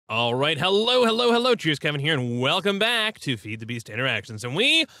All right, hello, CheersKevin here, and welcome back to Feed the Beast Interactions. And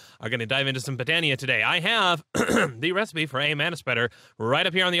we are going to dive into some Botania today. I have the recipe for a mana spreader right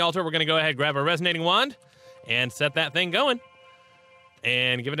up here on the altar. We're going to go ahead, grab our resonating wand, and set that thing going.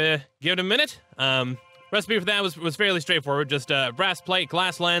 And give it a minute. Recipe for that was fairly straightforward. Just brass plate,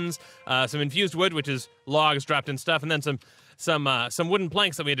 glass lens, some infused wood, which is logs dropped in stuff, and then some wooden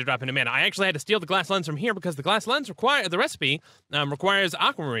planks that we had to drop into mana. I actually had to steal the glass lens from here because the glass lens the recipe requires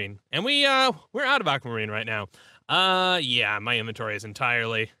aquamarine, and we're out of aquamarine right now. Yeah, my inventory is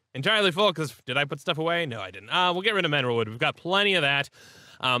entirely full because did I put stuff away? No, I didn't. We'll get rid of mineral wood. We've got plenty of that.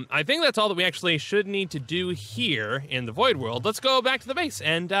 I think that's all that we actually should need to do here in the Void World. Let's go back to the base,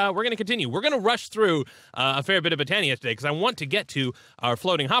 and we're going to continue. We're going to rush through a fair bit of Botania today because I want to get to our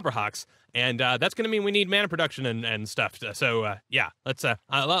floating hopperhocks, and that's going to mean we need mana production and stuff. So yeah, let's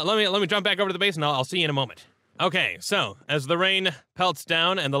let me jump back over to the base, and I'll see you in a moment. Okay, so as the rain pelts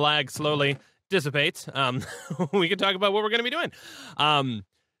down and the lag slowly dissipates, we can talk about what we're going to be doing.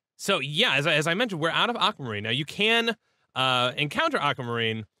 So yeah, as I mentioned, we're out of aquamarine. Now you can encounter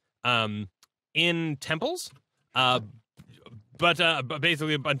aquamarine in temples, but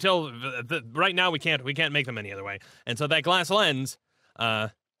basically until right now we can't make them any other way. And so that glass lens,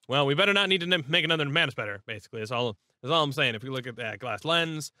 well, we better not need to make another mana spreader. Basically, that's all I'm saying. If we look at that glass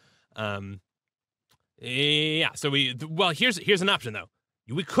lens, yeah. So here's an option though.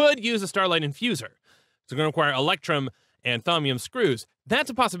 We could use a Starlight Infuser. It's going to require Electrum and Thaumium screws.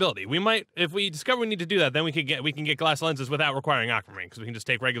 That's a possibility. We might, if we discover we need to do that, then we can get glass lenses without requiring aquamarine, because we can just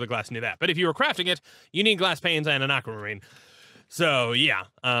take regular glass and do that. But if you were crafting it, you need glass panes and an aquamarine. So yeah,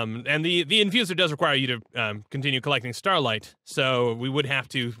 and the infuser does require you to continue collecting starlight. So we would have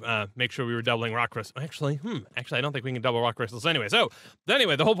to make sure we were doubling rock crystals. Actually, I don't think we can double rock crystals anyway. So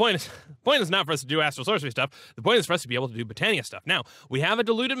anyway, the whole point is not for us to do astral sorcery stuff. The point is for us to be able to do Botania stuff. Now we have a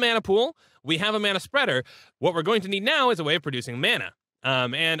diluted mana pool. We have a mana spreader. What we're going to need now is a way of producing mana.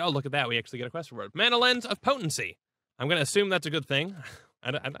 And oh, look at that, we actually get a quest reward. Mana Lens of Potency. I'm going to assume that's a good thing.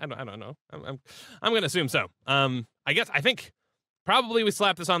 I don't know. I'm going to assume so. I think probably we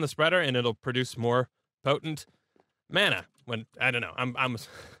slap this on the spreader and it'll produce more potent mana. When I don't know. I'm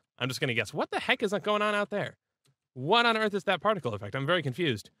just going to guess. What the heck is going on out there? What on earth is that particle effect? I'm very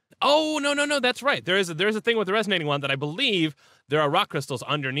confused. Oh, no, that's right. There's a thing with the resonating one that I believe there are rock crystals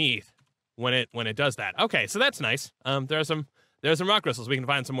underneath when it does that. Okay, so that's nice. There's some rock crystals. We can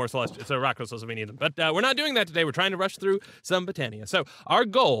find some more rock crystals if we need them. But we're not doing that today. We're trying to rush through some Botania. So our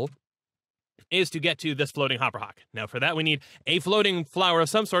goal is to get to this floating hopperhock. Now for that we need a floating flower of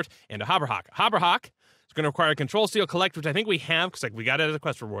some sort and a hopperhock. Hopperhock is going to require a control seal collect, which I think we have because we got it as a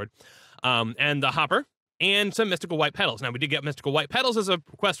quest reward, and the hopper and some mystical white petals. Now we did get mystical white petals as a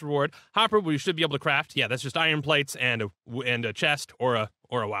quest reward. Hopper we should be able to craft. Yeah, that's just iron plates and a chest or a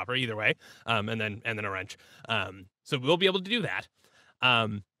whopper, either way, and then a wrench. So we'll be able to do that.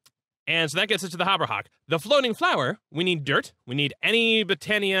 And so that gets us to the hopperhock. The floating flower, we need dirt. We need any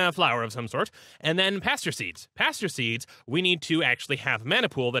Botania flower of some sort. And then pasture seeds. Pasture seeds, we need to actually have a mana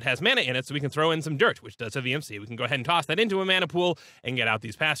pool that has mana in it so we can throw in some dirt, which does have VMC. We can go ahead and toss that into a mana pool and get out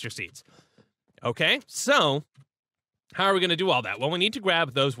these pasture seeds. Okay, so how are we going to do all that? Well, we need to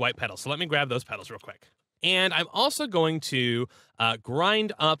grab those white petals. So let me grab those petals real quick. And I'm also going to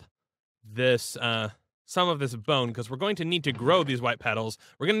grind up this some of this bone because we're going to need to grow these white petals.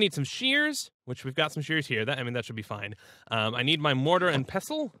 We're going to need some shears, which we've got some shears here. That should be fine. I need my mortar and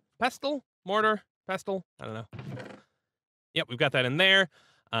pestle. Mortar, pestle. I don't know. Yep, we've got that in there.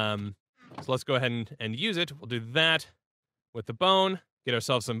 So let's go ahead and use it. We'll do that with the bone. Get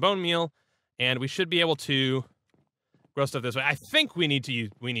ourselves some bone meal, and we should be able to grow stuff this way. I think we need to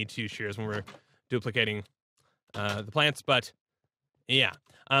use shears when we're duplicating the plants, but yeah.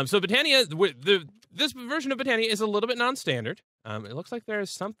 So Botania, this version of Botania is a little bit non-standard. It looks like there's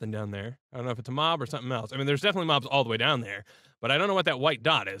something down there. I don't know if it's a mob or something else. I mean, there's definitely mobs all the way down there, but I don't know what that white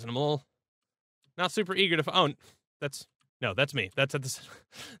dot is, and I'm a little not super eager to. Oh, that's me. That's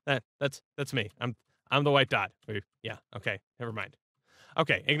me. I'm the white dot. Yeah. Okay. Never mind.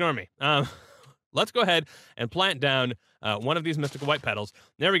 Okay. Ignore me. Let's go ahead and plant down one of these mystical white petals.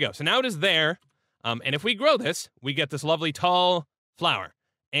 There we go. So now it is there. And if we grow this, we get this lovely tall flower.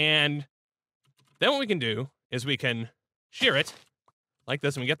 And then what we can do is we can shear it like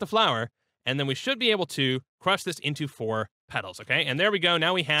this, and we get the flower, and then we should be able to crush this into 4 petals, okay? And there we go.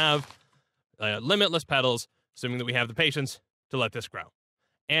 Now we have limitless petals, assuming that we have the patience to let this grow.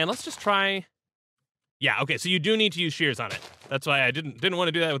 And let's just try. Yeah, okay, so you do need to use shears on it. That's why I didn't want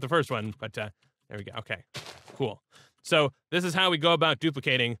to do that with the first one, but there we go. Okay, cool. So this is how we go about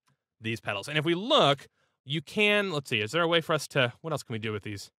duplicating these petals. And if we look, you can, let's see, is there a way for us to, what else can we do with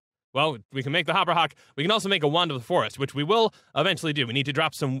these well, we can make the hopperhock. We can also make a wand of the forest, which we will eventually do. We need to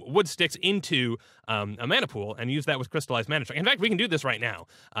drop some wood sticks into a mana pool and use that with crystallized mana strike. In fact, we can do this right now.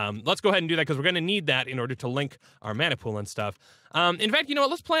 Let's go ahead and do that because we're going to need that in order to link our mana pool and stuff. In fact, you know what?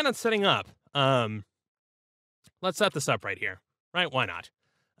 Let's plan on setting up. Let's set this up right here. Right? Why not?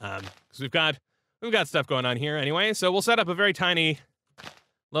 Because we've got stuff going on here anyway. So we'll set up a very tiny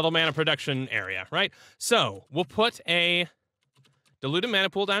little mana production area, right? So we'll put a diluted mana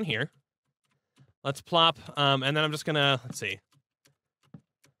pool down here. Let's plop, and then I'm just gonna, let's see.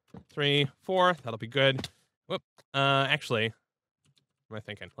 3, 4, that'll be good. Whoop, actually, what am I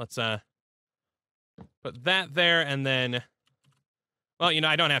thinking? Let's, put that there, and then, well, you know,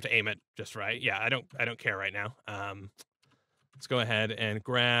 I don't have to aim it just right. Yeah, I don't care right now. Let's go ahead and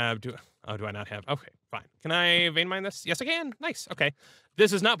grab, do I not have, okay, fine. Can I vein mine this? Yes, I can. Nice, okay.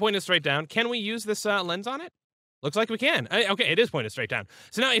 This is not pointed straight down. Can we use this lens on it? Looks like we can. Okay, it is pointed straight down.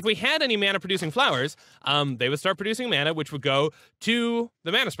 So now if we had any mana-producing flowers, they would start producing mana, which would go to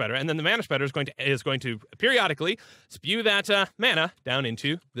the mana spreader, and then the mana spreader is going to periodically spew that mana down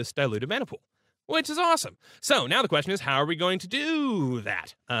into this diluted mana pool, which is awesome. So now the question is, how are we going to do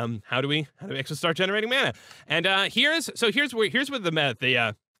that? How do we actually start generating mana? And here's where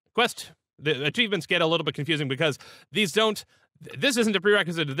the quest, the achievements get a little bit confusing because this isn't a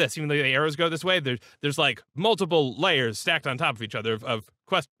prerequisite of this, even though the arrows go this way. There's like multiple layers stacked on top of each other of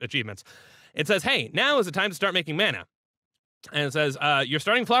quest achievements. It says, hey, now is the time to start making mana. And it says, your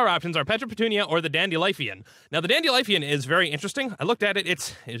starting flower options are Petra Petunia or the Dandelion. Now, the Dandelion is very interesting. I looked at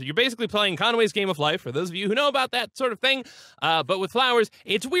it. You're basically playing Conway's Game of Life, for those of you who know about that sort of thing. But with flowers,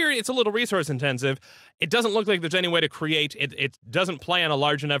 it's weird. It's a little resource intensive. It doesn't look like there's any way to create. It doesn't play on a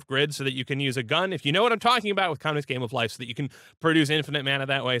large enough grid so that you can use a gun, if you know what I'm talking about with Conway's Game of Life, so that you can produce infinite mana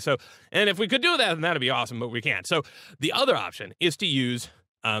that way. So, and if we could do that, then that'd be awesome, but we can't. So the other option is to use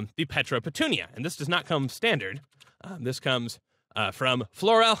the Petra Petunia. And this does not come standard. This comes from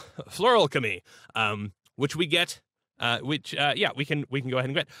Floral Alchemy, which we get, we can go ahead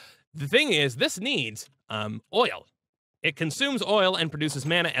and get. The thing is, this needs oil. It consumes oil and produces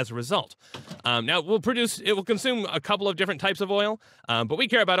mana as a result. Now it will consume a couple of different types of oil, but we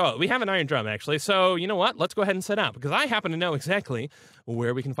care about oil. We have an iron drum actually, so you know what? Let's go ahead and set out because I happen to know exactly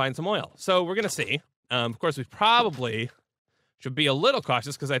where we can find some oil. So we're gonna see. Of course, we probably should be a little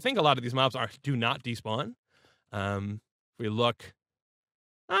cautious because I think a lot of these mobs do not despawn. If we look,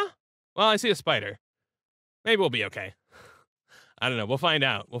 well, I see a spider. Maybe we'll be okay. I don't know. We'll find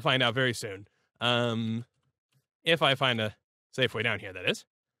out. We'll find out very soon. If I find a safe way down here, that is.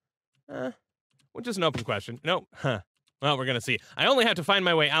 Which is an open question. Nope. Huh. Well, we're gonna see. I only have to find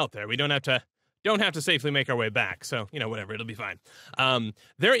my way out there. We don't have to safely make our way back. So, you know, whatever. It'll be fine.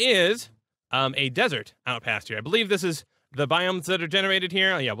 There is a desert out past here. I believe this is the biomes that are generated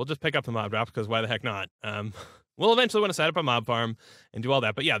here. Oh, yeah, we'll just pick up the mob drop because why the heck not? We'll eventually want to set up a mob farm and do all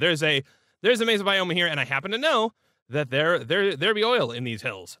that. But yeah, there's a mesa biome here, and I happen to know that there be oil in these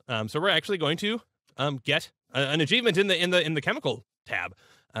hills. So we're actually going to get an achievement in the chemical tab.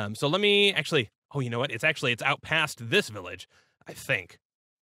 So let me actually. Oh, you know what? It's out past this village, I think.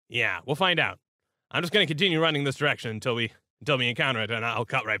 Yeah, we'll find out. I'm just going to continue running this direction until we encounter it, and I'll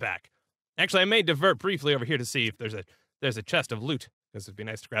cut right back. Actually, I may divert briefly over here to see if there's a chest of loot, because it'd be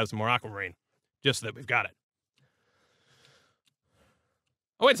nice to grab some more aquamarine, just so that we've got it.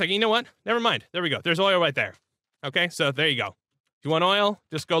 Oh, wait a second. You know what? Never mind. There we go. There's oil right there. Okay, so there you go. If you want oil,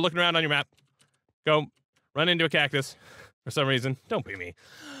 just go looking around on your map. Go run into a cactus for some reason. Don't be me.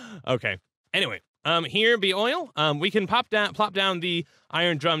 Okay. Anyway, here be oil. We can plop down the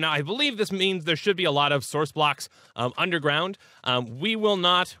iron drum. Now, I believe this means there should be a lot of source blocks underground. We're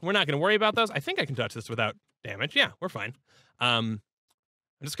not going to worry about those. I think I can touch this without damage. Yeah, we're fine. I'm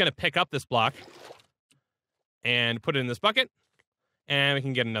just going to pick up this block and put it in this bucket. And we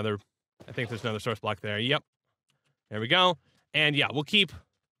can get another, I think there's another source block there. Yep. There we go. And yeah, we'll keep,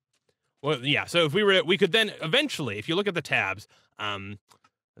 well, yeah. So if we could then eventually, if you look at the tabs, let's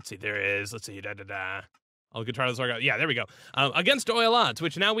see, I'll try to sort out. Yeah, there we go. Against oil odds,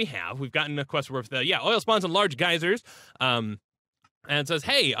 which now we've gotten a quest where oil spawns in large geysers. And it says,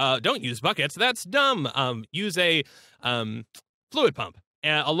 hey, don't use buckets. That's dumb. Use a fluid pump.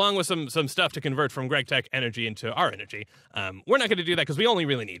 Along with some stuff to convert from GregTech energy into our energy. We're not going to do that because we only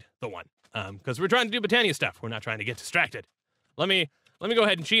really need the one. Because we're trying to do Botania stuff. We're not trying to get distracted. Let me go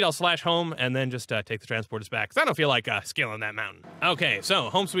ahead and cheat. I'll slash home and then just take the transporters back because I don't feel like scaling that mountain. Okay,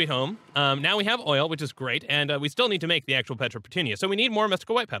 so home sweet home. Now we have oil, which is great, and we still need to make the actual Petra Petunia. So we need more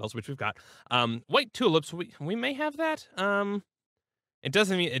mystical white petals, which we've got. White tulips, we may have that. It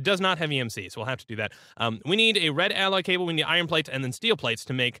does not have EMC, so we'll have to do that. We need a red alloy cable, we need iron plates, and then steel plates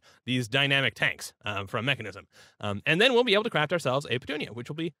to make these dynamic tanks from Mechanism. And then we'll be able to craft ourselves a Botania, which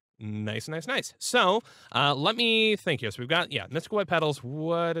will be nice, nice, nice. So let me think here. So we've got, mystical white petals.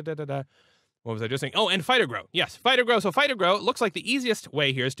 What was I just saying? Oh, and Fighter Grow. Yes, Fighter Grow. So Fighter Grow looks like the easiest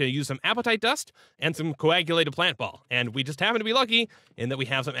way here is to use some apatite dust and some coagulated plant ball. And we just happen to be lucky in that we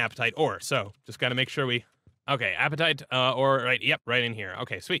have some apatite ore. So just got to make sure we... Okay, apatite ore, right, yep, right in here.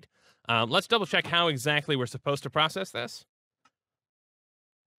 Okay, sweet. Let's double check how exactly we're supposed to process this.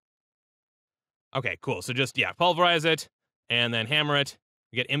 Okay, cool. So just, pulverize it and then hammer it.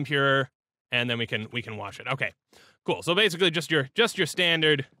 We get impure, and then we can wash it. Okay, cool. So basically just your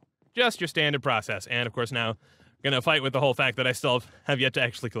standard process. And of course now gonna fight with the whole fact that I still have yet to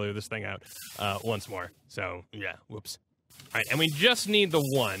actually clear this thing out once more. So yeah, whoops. All right, and we just need the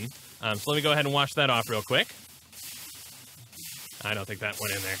one. So let me go ahead and wash that off real quick. I don't think that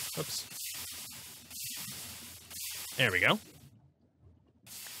went in there. Oops. There we go.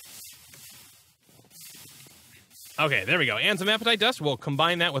 Okay, there we go. And some apatite dust. We'll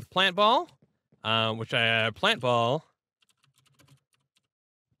combine that with plant ball, plant ball.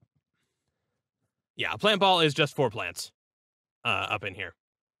 Yeah, plant ball is just 4 plants up in here.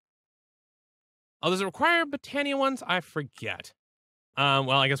 Oh, does it require Botania ones? I forget. Well,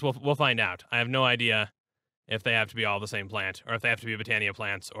 I guess we'll find out. I have no idea if they have to be all the same plant, or if they have to be Botania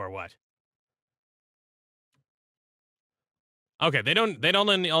plants, or what. Okay, they don't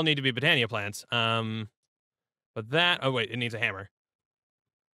all need to be Botania plants. But that... Oh, wait, it needs a hammer.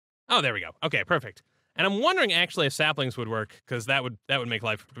 Oh, there we go. Okay, perfect. And I'm wondering, actually, if saplings would work, because that would make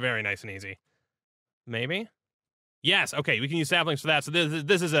life very nice and easy. Maybe? Yes, okay, we can use saplings for that. So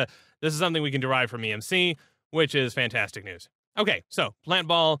this is something we can derive from EMC, which is fantastic news. Okay, so plant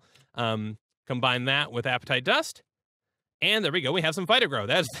ball, combine that with apatite dust, and there we go. We have some Fighter Grow.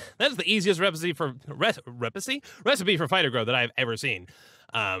 That's the easiest recipe for Fighter Grow that I've ever seen.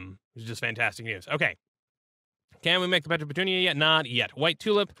 Which is just fantastic news. Okay, can we make the Petra Botania yet? Not yet. White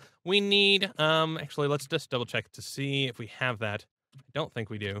tulip. We need. Actually, let's just double check to see if we have that. I don't think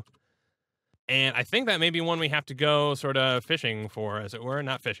we do. And I think that may be one we have to go sort of fishing for, as it were.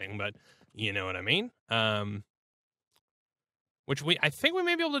 Not fishing, but you know what I mean. Which I think we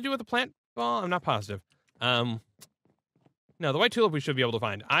may be able to do with the plant ball. I'm not positive. No, the white tulip we should be able to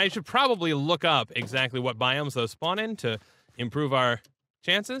find. I should probably look up exactly what biomes those spawn in to improve our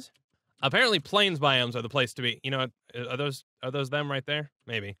chances. Apparently, plains biomes are the place to be. You know, are those them right there?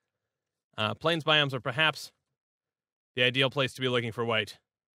 Maybe. Plains biomes are perhaps the ideal place to be looking for white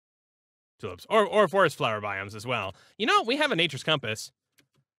tulips, or forest flower biomes as well. You know, we have a nature's compass.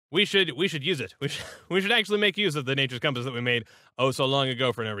 We should use it. We should actually make use of the nature's compass that we made oh so long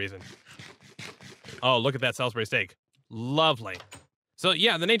ago for no reason. Oh, look at that Salisbury steak. Lovely. So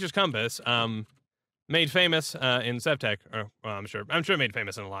yeah, the nature's compass, made famous in Sevtech, or well, I'm sure made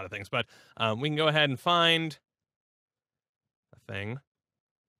famous in a lot of things, but we can go ahead and find a thing.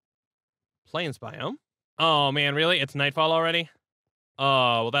 Plains biome. Oh man, really? It's nightfall already?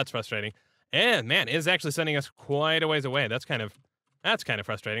 Oh, well, that's frustrating. And man, it is actually sending us quite a ways away. That's kind of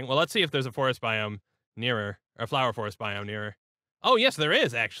frustrating. Well, let's see if there's a forest biome nearer, or a flower forest biome nearer. Oh, yes, there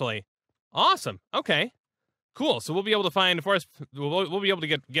is actually. Awesome. Okay. Cool. So we'll be able to find a forest. We'll be able to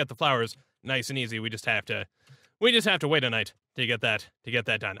get the flowers nice and easy. We just have to wait a night to get that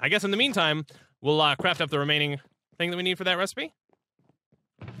done. I guess in the meantime, we'll craft up the remaining thing that we need for that recipe.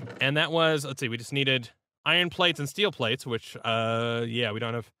 And that was, let's see, we just needed iron plates and steel plates, which yeah, we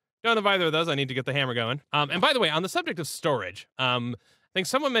don't have either of those. I need to get the hammer going. And by the way, on the subject of storage, I think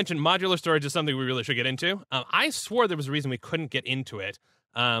someone mentioned modular storage is something we really should get into. I swore there was a reason we couldn't get into it.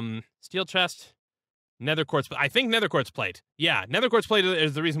 Steel chest, nether quartz. I think nether quartz plate. Yeah, nether quartz plate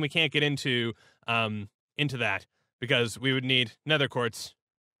is the reason we can't get into that, because we would need nether quartz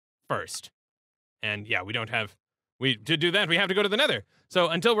first. And yeah, we don't have. To do that, we have to go to the nether. So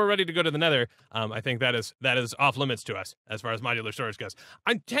until we're ready to go to the nether, I think that is off limits to us as far as modular storage goes.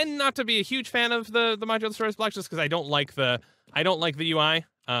 I tend not to be a huge fan of the modular storage blocks just because I don't like the UI.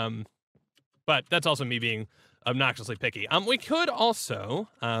 But that's also me being obnoxiously picky. We could also,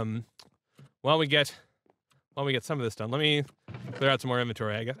 while we get some of this done, let me clear out some more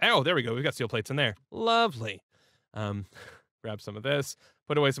inventory, I guess. Oh, there we go. We've got steel plates in there. Lovely. Grab some of this,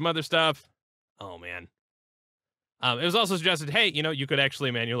 put away some other stuff. Oh man. It was also suggested, hey, you know, you could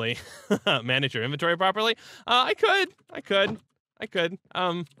actually manually manage your inventory properly. I could.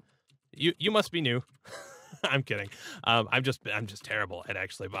 You must be new. I'm kidding. I'm just terrible at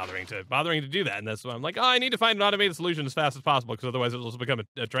actually bothering to do that, and that's why I'm like, oh, I need to find an automated solution as fast as possible, because otherwise it'll become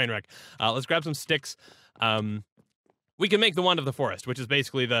a train wreck. Let's grab some sticks. we can make the wand of the forest, which is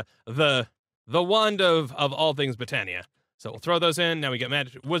basically the wand of all things Botania. So we'll throw those in. Now we get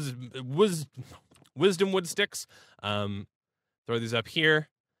magic wisdom wood sticks. Throw these up here.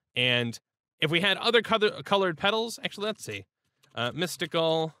 And if we had other colored petals, actually, let's see.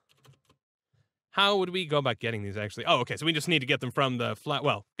 Mystical. How would we go about getting these, actually? Oh, okay, so we just need to get them from the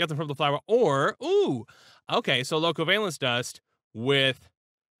get them from the flower. Or, ooh, okay, so locovalence dust with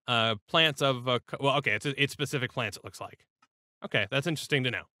plants of, okay, it's specific plants, it looks like. Okay, that's interesting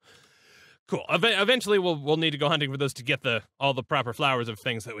to know. Cool. Eventually, we'll need to go hunting for those to get all the proper flowers of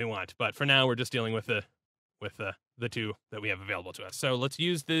things that we want. But for now, we're just dealing with the two that we have available to us. So let's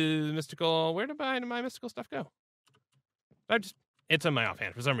use the mystical. Where did my mystical stuff go? It's in my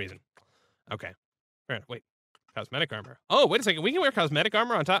offhand for some reason. Okay. Fair enough. Wait. Cosmetic armor. Oh, wait a second. We can wear cosmetic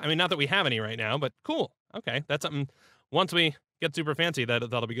armor on top. I mean, not that we have any right now, but cool. Okay, that's something. Once we get super fancy,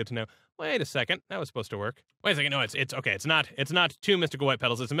 that'll be good to know. Wait a second. That was supposed to work. Wait a second. No, it's okay. It's not two mystical white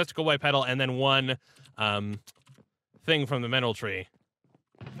petals. It's a mystical white petal and then one thing from the mineral tree.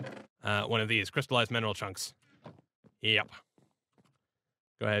 One of these crystallized mineral chunks. Yep.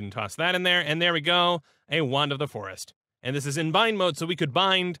 Go ahead and toss that in there, and there we go. A wand of the forest. And this is in bind mode, so we could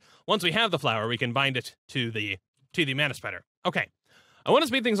bind, once we have the flower, we can bind it to the mana spider. Okay. I want to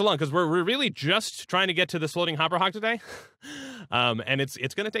speed things along, because we're really just trying to get to this floating hopperhock today. And it's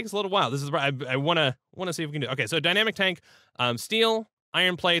going to take us a little while. This is where I want to see if we can do. Okay, so dynamic tank, steel,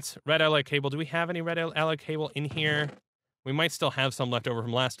 iron plates, red alloy cable. Do we have any red alloy cable in here? We might still have some left over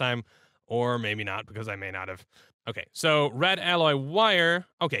from last time, or maybe not, because I may not have. Okay, so red alloy wire.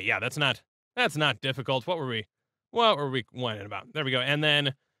 Okay, yeah, that's not difficult. What were we whining about? There we go. And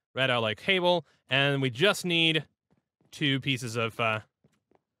then red alloy cable, and we just need 2 pieces of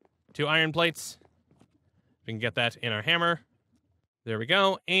 2 iron plates. We can get that in our hammer. There we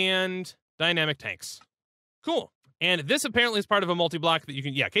go. And dynamic tanks. Cool. And this apparently is part of a multi-block that you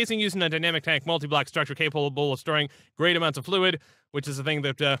can, casing used in a dynamic tank multi-block structure capable of storing great amounts of fluid, which is a thing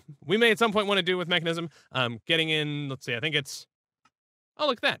that we may at some point want to do with Mechanism. Getting in, let's see, I think it's, oh,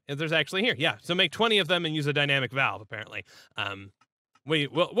 look at that. There's actually here. Yeah, so make 20 of them and use a dynamic valve, apparently.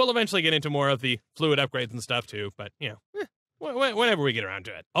 We'll eventually get into more of the fluid upgrades and stuff, too, but, whenever we get around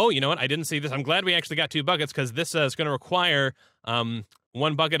to it. Oh, you know what? I didn't see this. I'm glad we actually got 2 buckets, because this is going to require 1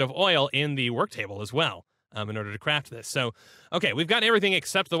 bucket of oil in the work table as well. In order to craft this. So, okay, we've got everything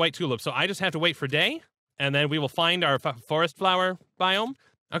except the white tulip, so I just have to wait for day, and then we will find our forest flower biome.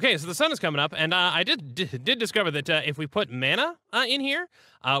 Okay, so the sun is coming up, and I did discover that if we put mana in here,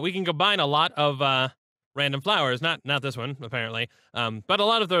 we can combine a lot of random flowers, not this one, apparently, but a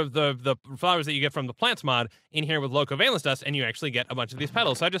lot of the flowers that you get from the plants mod in here with low covalence dust, and you actually get a bunch of these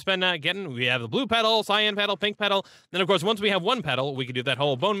petals. So I've just been we have the blue petal, cyan petal, pink petal, then of course once we have 1 petal, we can do that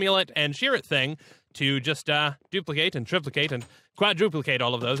whole bone meal it and shear it thing to just duplicate and triplicate and quadruplicate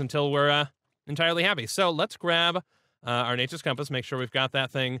all of those until we're entirely happy. So let's grab our nature's compass, make sure we've got that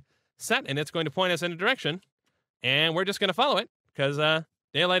thing set, and it's going to point us in a direction, and we're just going to follow it, because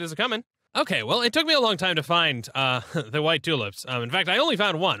daylight is a-coming. Okay, well, it took me a long time to find the white tulips. In fact, I only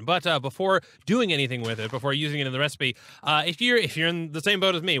found 1, but before doing anything with it, before using it in the recipe, if you're in the same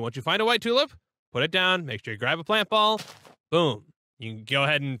boat as me, once you find a white tulip, put it down, make sure you grab a plant ball, boom. You can go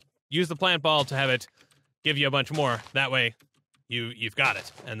ahead and use the plant ball to have it give you a bunch more. That way, you've got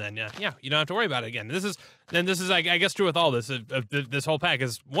it, and then you don't have to worry about it again. This is I guess true with all this. This whole pack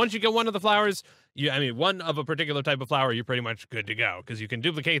is once you get 1 of the flowers, one of a particular type of flower, you're pretty much good to go, because you can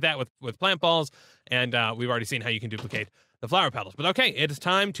duplicate that with plant balls, and we've already seen how you can duplicate the flower petals. But okay, it is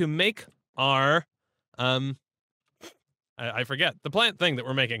time to make our I forget the plant thing that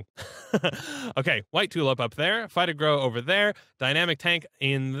we're making. Okay, white tulip up there, phyto grow over there, dynamic tank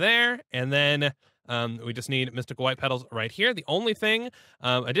in there, and then we just need mystical white petals right here. The only thing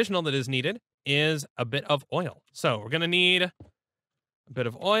additional that is needed is a bit of oil. So we're going to need a bit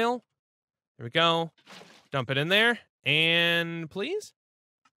of oil. There we go. Dump it in there. And please?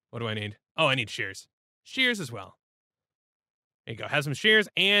 What do I need? Oh, I need shears. Shears as well. There you go. Have some shears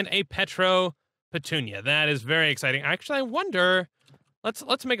and a Petro Petunia. That is very exciting. Actually, I wonder,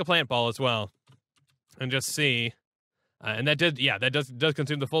 let's make a plant ball as well and just see. And that does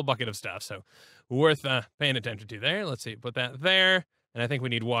consume the full bucket of stuff, so worth paying attention to there. Let's see, put that there, and I think we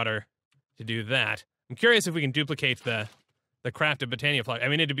need water to do that. I'm curious if we can duplicate the crafted Botania flower. I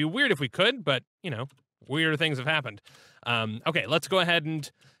mean, it'd be weird if we could, but, weirder things have happened. Okay, let's go ahead and,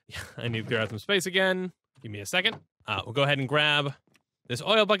 I need to clear out some space again. Give me a second. We'll go ahead and grab this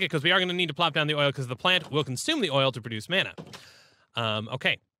oil bucket, because we are going to need to plop down the oil, because the plant will consume the oil to produce mana.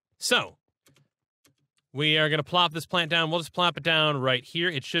 Okay, so we are going to plop this plant down. We'll just plop it down right here.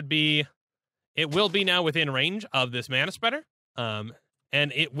 It should be it will be now within range of this mana spreader, and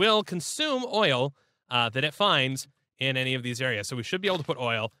it will consume oil that it finds in any of these areas. So we should be able to put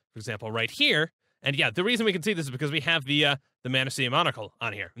oil, for example, right here. And yeah, the reason we can see this is because we have the Mana monocle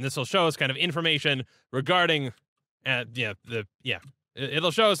on here, and this will show us kind of information regarding,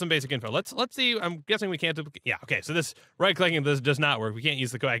 it'll show us some basic info. Let's see. I'm guessing we can't duplicate. Yeah, okay. So this right-clicking this does not work. We can't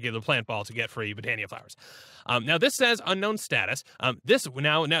use the coagulated plant ball to get free Botania flowers. Now this says unknown status. So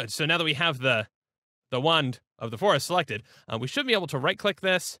now that we have the wand of the forest selected, we should be able to right-click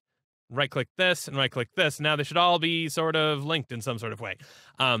this, right-click this, and right-click this. Now they should all be sort of linked in some sort of way.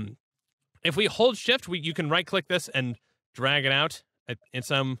 If we hold shift, you can right-click this and drag it out in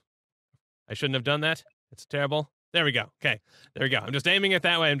some. I shouldn't have done that. It's terrible. There we go. Okay, there we go. I'm just aiming it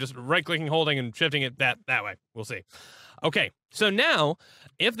that way. I'm just right-clicking, holding, and shifting it that way. We'll see. Okay, so now,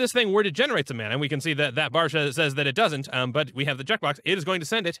 if this thing were to generate some mana, we can see that bar says that it doesn't, but we have the checkbox. It is going to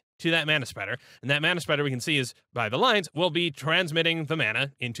send it to that mana spreader, and that mana spreader we can see is, by the lines, will be transmitting the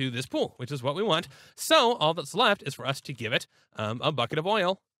mana into this pool, which is what we want. So all that's left is for us to give it a bucket of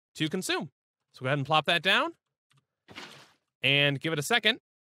oil to consume. So go ahead and plop that down, and give it a second,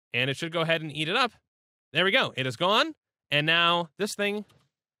 and it should go ahead and eat it up. There we go. It is gone. And now this thing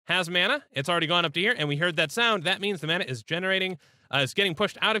has mana. It's already gone up to here, and we heard that sound. That means the mana is generating, it's getting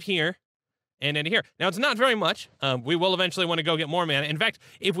pushed out of here and into here. Now, it's not very much. We will eventually want to go get more mana. In fact,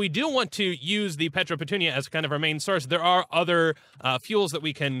 if we do want to use the Petropetunia as kind of our main source, there are other fuels that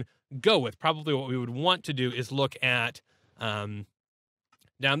we can go with. Probably what we would want to do is look at down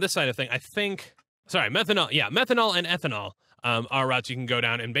this side of thing. I think, sorry, methanol. Yeah, methanol and ethanol. Are routes you can go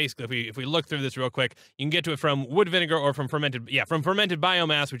down, and basically, if we look through this real quick, you can get to it from wood vinegar or from fermented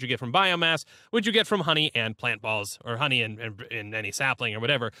biomass, which you get from biomass, which you get from honey and plant balls, or honey and any sapling or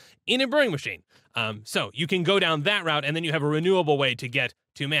whatever, in a brewing machine. So you can go down that route, and then you have a renewable way to get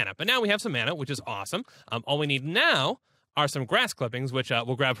to mana. But now we have some mana, which is awesome. All we need now are some grass clippings, which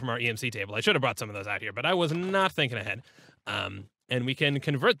we'll grab from our EMC table. I should have brought some of those out here, but I was not thinking ahead. And we can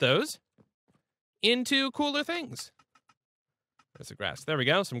convert those into cooler things. There's the grass. There we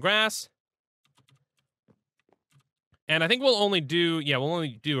go. Some grass. And I think we'll only do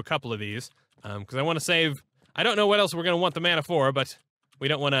a couple of these because I want to save. I don't know what else we're going to want the mana for, but we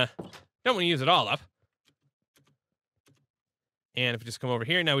don't want to use it all up. And if we just come over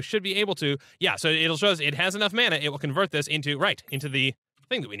here, now we should be able to. Yeah, so it'll show us it has enough mana. It will convert this into the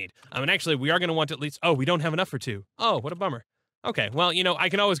thing that we need. And actually, we are going to want at least. Oh, we don't have enough for 2. Oh, what a bummer. Okay, well, I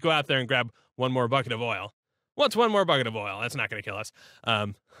can always go out there and grab one more bucket of oil. What's one more bucket of oil? That's not going to kill us.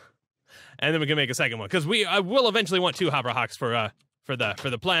 And then we can make a second one because I will eventually want 2 hopperhocks for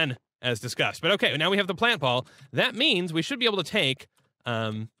the plan as discussed. But okay, now we have the plant ball. That means we should be able to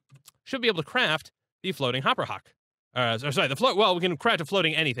craft the floating hopperhock. Well, we can craft a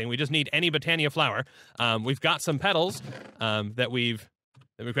floating anything. We just need any Botania flower. We've got some petals that we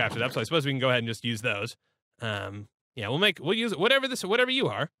crafted up, so I suppose we can go ahead and just use those. Yeah, we'll use whatever you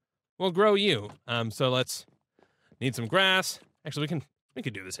are. We'll grow you. So let's. Need some grass. Actually, we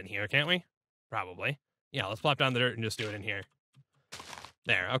could do this in here, can't we? Probably. Yeah, let's plop down the dirt and just do it in here.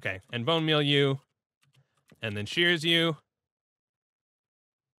 There, okay. And bone meal you. And then shears you.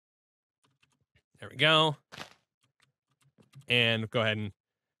 There we go. And go ahead and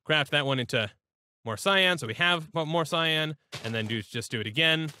craft that one into more cyan. So we have more cyan. And then just do it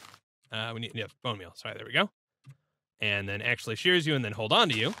again. We need bone meal. Sorry, there we go. And then actually shears you and then hold on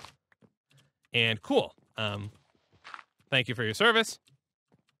to you. And cool. Thank you for your service.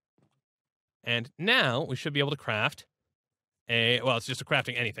 And now we should be able to craft it's just a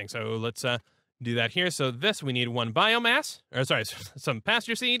crafting anything. So let's do that here. So this, we need 1 biomass, some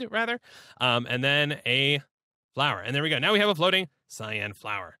pasture seed rather, and then a flower. And there we go. Now we have a floating cyan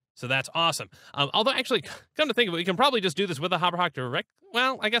flower. So that's awesome. Although actually, come to think of it, we can probably just do this with a hopperhock direct.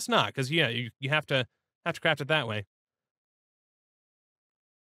 Well, I guess not, because yeah, you have to craft it that way.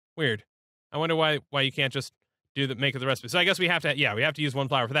 Weird. I wonder why you can't just make it the recipe. So I guess we have to use 1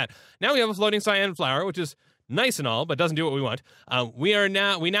 flower for that. Now we have a floating cyan flower, which is nice and all, but doesn't do what we want. We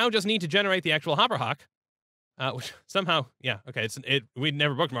now just need to generate the actual hopperhock, which somehow, we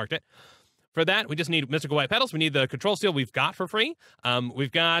never bookmarked it. For that, we just need mystical white petals. We need the control steel we've got for free.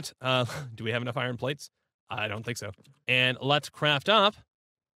 We've got, do we have enough iron plates? I don't think so. And let's craft up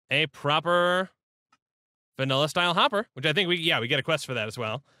a proper vanilla style hopper, which I think we get a quest for that as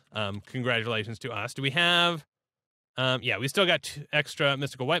well. Congratulations to us. Do we have, we still got 2 extra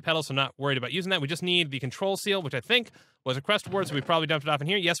mystical white petals, so I'm not worried about using that. We just need the control seal, which I think was a quest reward, so we probably dumped it off in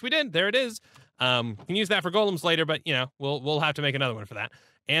here. Yes, we did. There it is. Can use that for golems later, but we'll have to make another one for that.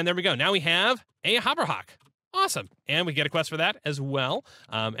 And there we go. Now we have a hopperhock. Awesome. And we get a quest for that as well.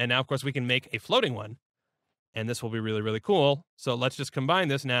 And now, of course, we can make a floating one. And this will be really, really cool. So let's just combine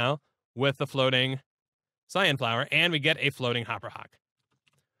this now with the floating cyan flower, and we get a floating hopperhock.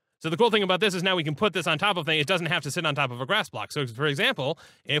 So the cool thing about this is now we can put this on top of things. It doesn't have to sit on top of a grass block. So, for example,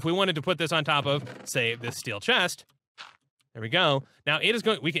 if we wanted to put this on top of, say, this steel chest, there we go. Now it is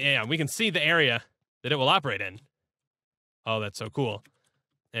going. We can see the area that it will operate in. Oh, that's so cool.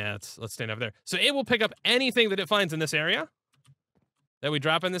 Yeah, let's stand over there. So it will pick up anything that it finds in this area that we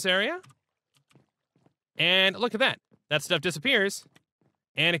drop in this area. And look at that. That stuff disappears,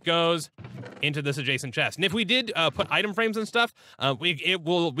 and it goes into this adjacent chest. And if we did put item frames and stuff, we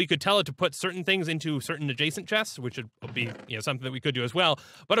could tell it to put certain things into certain adjacent chests, which would be something that we could do as well.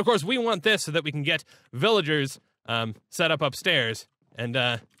 But of course, we want this so that we can get villagers set up upstairs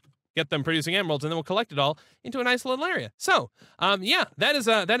and get them producing emeralds, and then we'll collect it all into a nice little area. So, yeah, that is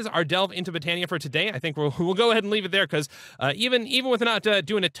our delve into Botania for today. I think we'll go ahead and leave it there because even with not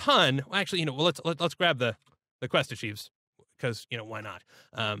doing a ton, well, actually, let's grab the quest achieves because why not?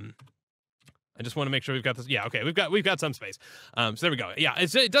 I just want to make sure we've got this. Yeah, okay, we've got some space. So there we go. Yeah,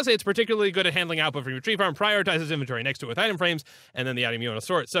 it does say it's particularly good at handling output from your tree farm. Prioritizes inventory next to it with item frames, and then the item you want to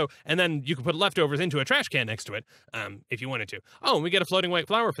sort. So, and then you can put leftovers into a trash can next to it, if you wanted to. Oh, and we get a floating white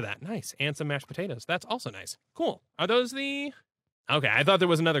flower for that. Nice, and some mashed potatoes. That's also nice. Cool. Are those the? Okay, I thought there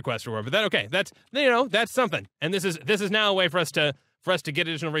was another quest reward, but that's that's something. And this is now a way for us to get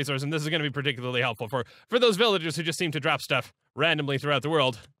additional resources, and this is going to be particularly helpful for those villagers who just seem to drop stuff randomly throughout the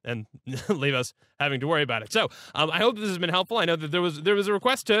world and leave us having to worry about it. So I hope this has been helpful. I know that there was a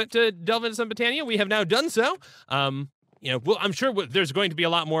request to delve into some Botania. We have now done so. I'm sure there's going to be a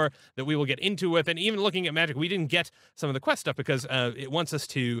lot more that we will get into with, and even looking at magic, we didn't get some of the quest stuff because it wants us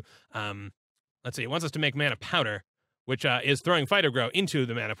to make mana powder, which is throwing Fighter Grow into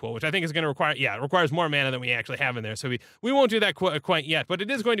the mana pool, which I think is going to require, it requires more mana than we actually have in there. So we won't do that quite yet, but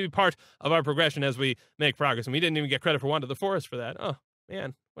it is going to be part of our progression as we make progress. And we didn't even get credit for Wand of the Forest for that. Oh,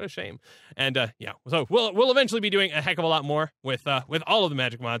 man, what a shame. And so we'll eventually be doing a heck of a lot more with all of the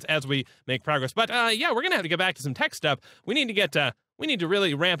magic mods as we make progress. But we're going to have to get back to some tech stuff. We need to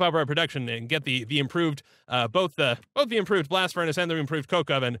really ramp up our production and get the improved, both the improved blast furnace and the improved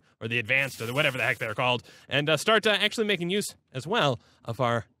coke oven, or the advanced, or whatever the heck they're called, and start actually making use as well of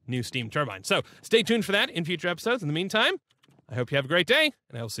our new steam turbine. So stay tuned for that in future episodes. In the meantime, I hope you have a great day,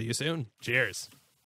 and I will see you soon. Cheers.